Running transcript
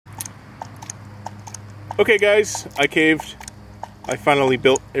Okay guys, I caved. I finally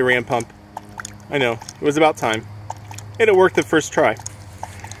built a ram pump. I know, it was about time. And it worked the first try.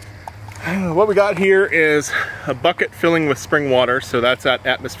 What we got here is a bucket filling with spring water, so that's at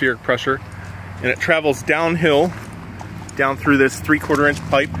atmospheric pressure. And it travels downhill, down through this 3/4 inch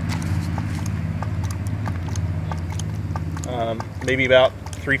pipe. Maybe about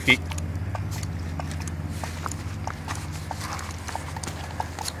 3 feet.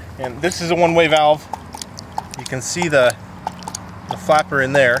 And this is a one-way valve. You can see the flapper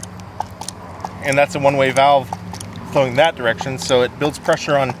in there, and that's a one-way valve flowing that direction, so it builds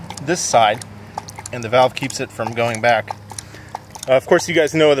pressure on this side and the valve keeps it from going back. Of course, you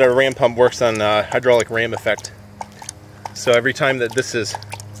guys know that a ram pump works on hydraulic ram effect. So every time that this is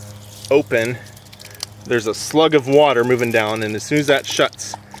open, there's a slug of water moving down, and as soon as that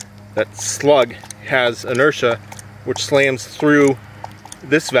shuts, that slug has inertia which slams through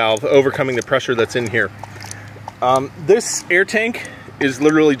this valve, overcoming the pressure that's in here. This air tank is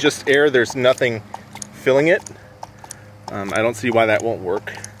literally just air. There's nothing filling it. I don't see why that won't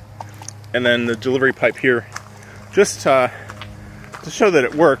work. And then the delivery pipe here, just to show that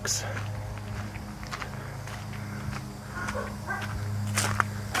it works.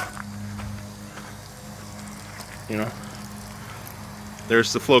 You know,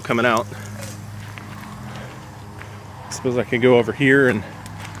 there's the flow coming out. I suppose I could go over here and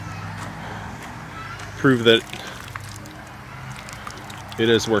prove that it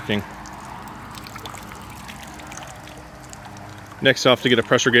is working. Next, I'll have to get a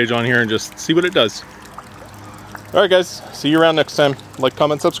pressure gauge on here and just see what it does. Alright guys, see you around next time. Like,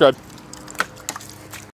 comment, subscribe.